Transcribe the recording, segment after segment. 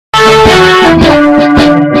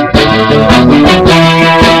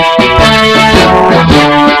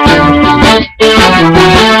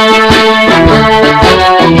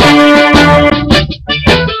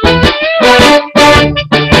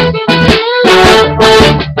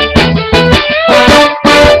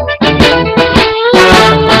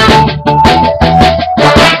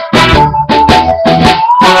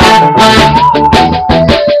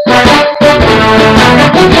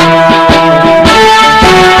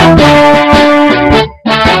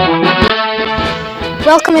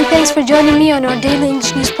Thanks for joining me on our daily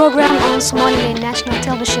English news program on Somaliland National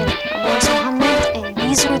Television. I'm Royce Mohammed, and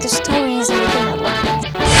these are the stories in the Netherlands.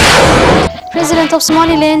 President of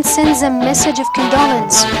Somaliland sends a message of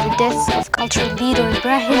condolence for the death of cultural leader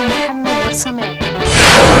Ibrahim Mohammed Warsame.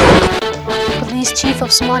 Police Chief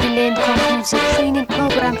of Somaliland concludes a training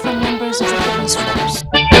program for members of the police force.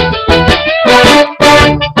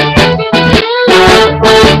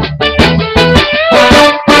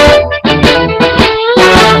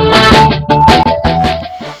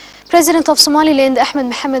 President of Somaliland Ahmed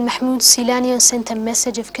Mohamed Mahmoud Silanio sent a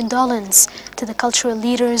message of condolence to the cultural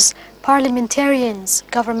leaders, parliamentarians,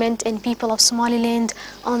 government and people of Somaliland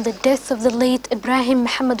on the death of the late Ibrahim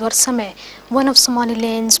Mohammed Warsame, one of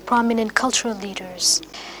Somaliland's prominent cultural leaders.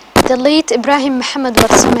 The late Ibrahim Mohammed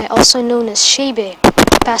Warsame, also known as Shebe,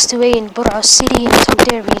 passed away in Bur'o City in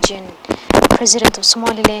Togdheer region. President of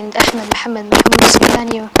Somaliland Ahmed Mohamed Mahmoud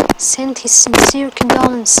Silanio sent his sincere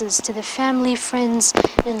condolences to the family, friends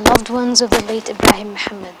and loved ones of the late Ibrahim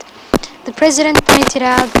Mohammed. The President pointed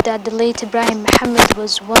out that the late Ibrahim Mohammed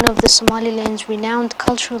was one of the Somaliland's renowned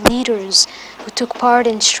cultural leaders who took part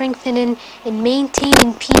in strengthening and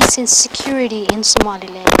maintaining peace and security in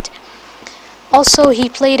Somaliland. Also, he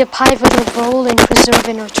played a pivotal role in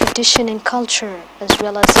preserving our tradition and culture, as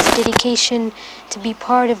well as his dedication to be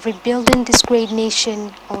part of rebuilding this great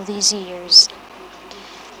nation all these years.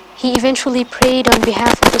 He eventually prayed on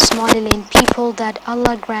behalf of the Somaliland people that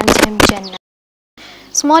Allah grant him Jannah.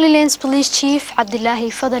 Somaliland's Police Chief Abdullahi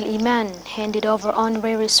Fadl Iman handed over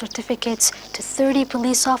honorary certificates to 30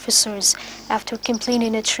 police officers after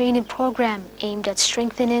completing a training program aimed at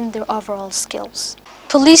strengthening their overall skills.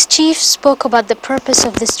 Police Chief spoke about the purpose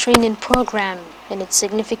of this training program and its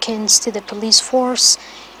significance to the police force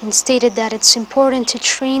and stated that it's important to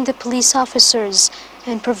train the police officers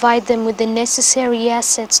and provide them with the necessary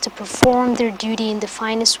assets to perform their duty in the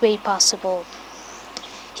finest way possible.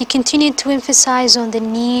 He continued to emphasize on the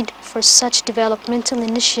need for such developmental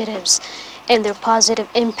initiatives and their positive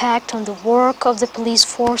impact on the work of the police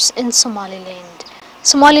force in Somaliland.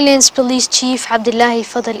 Somaliland's Police Chief Abdullahi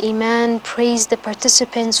Fadl Iman praised the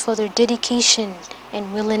participants for their dedication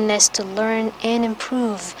and willingness to learn and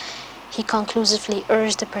improve. He conclusively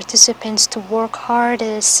urged the participants to work hard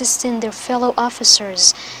at assisting their fellow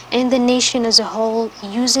officers and the nation as a whole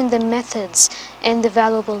using the methods and the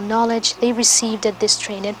valuable knowledge they received at this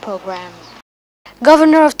training program.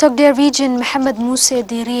 Governor of Togdheer region Mohammed Musa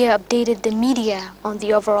Diria updated the media on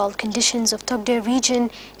the overall conditions of Togdheer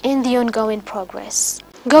region and the ongoing progress.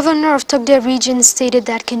 Governor of Togdheer region stated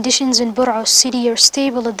that conditions in Bur'o City are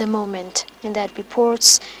stable at the moment and that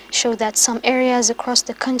reports show that some areas across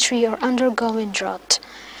the country are undergoing drought.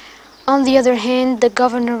 On the other hand, the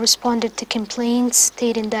governor responded to complaints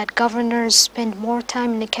stating that governors spend more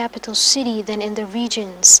time in the capital city than in the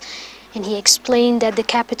regions, and he explained that the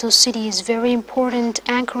capital city is a very important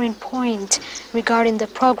anchoring point regarding the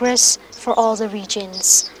progress for all the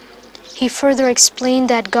regions. He further explained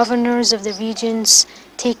that governors of the regions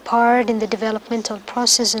take part in the developmental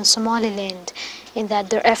process in Somaliland and that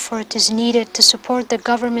their effort is needed to support the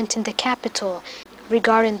government in the capital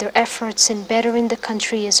regarding their efforts in bettering the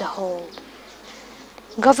country as a whole.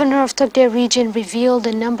 Governor of Togdheer region revealed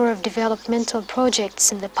a number of developmental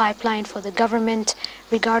projects in the pipeline for the government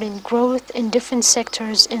regarding growth in different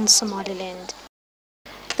sectors in Somaliland.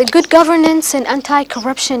 The Good Governance and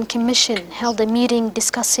Anti-Corruption Commission held a meeting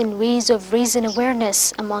discussing ways of raising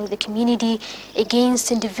awareness among the community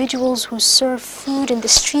against individuals who serve food in the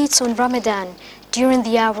streets on Ramadan during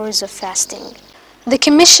the hours of fasting. The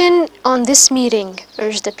Commission on this meeting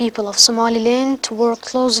urged the people of Somaliland to work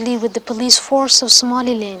closely with the police force of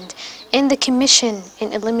Somaliland and the Commission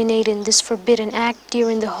in eliminating this forbidden act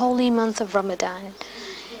during the holy month of Ramadan.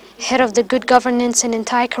 Head of the Good Governance and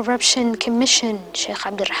Anti-Corruption Commission, Sheikh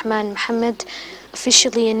Abdurrahman Mohammed,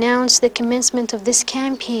 officially announced the commencement of this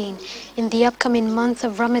campaign in the upcoming month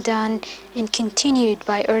of Ramadan and continued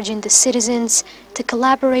by urging the citizens to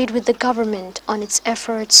collaborate with the government on its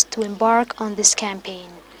efforts to embark on this campaign.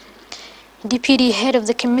 Deputy Head of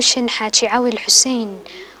the Commission, Haji Awil Hussein,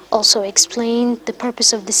 also explained the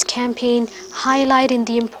purpose of this campaign, highlighting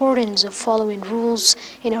the importance of following rules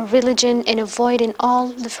in our religion and avoiding all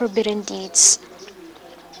the forbidden deeds.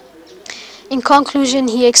 In conclusion,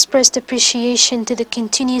 he expressed appreciation to the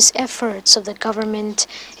continuous efforts of the government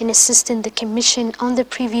in assisting the Commission on the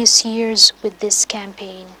previous years with this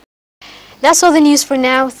campaign. That's all the news for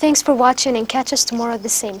now. Thanks for watching and catch us tomorrow at the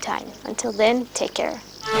same time. Until then, take care.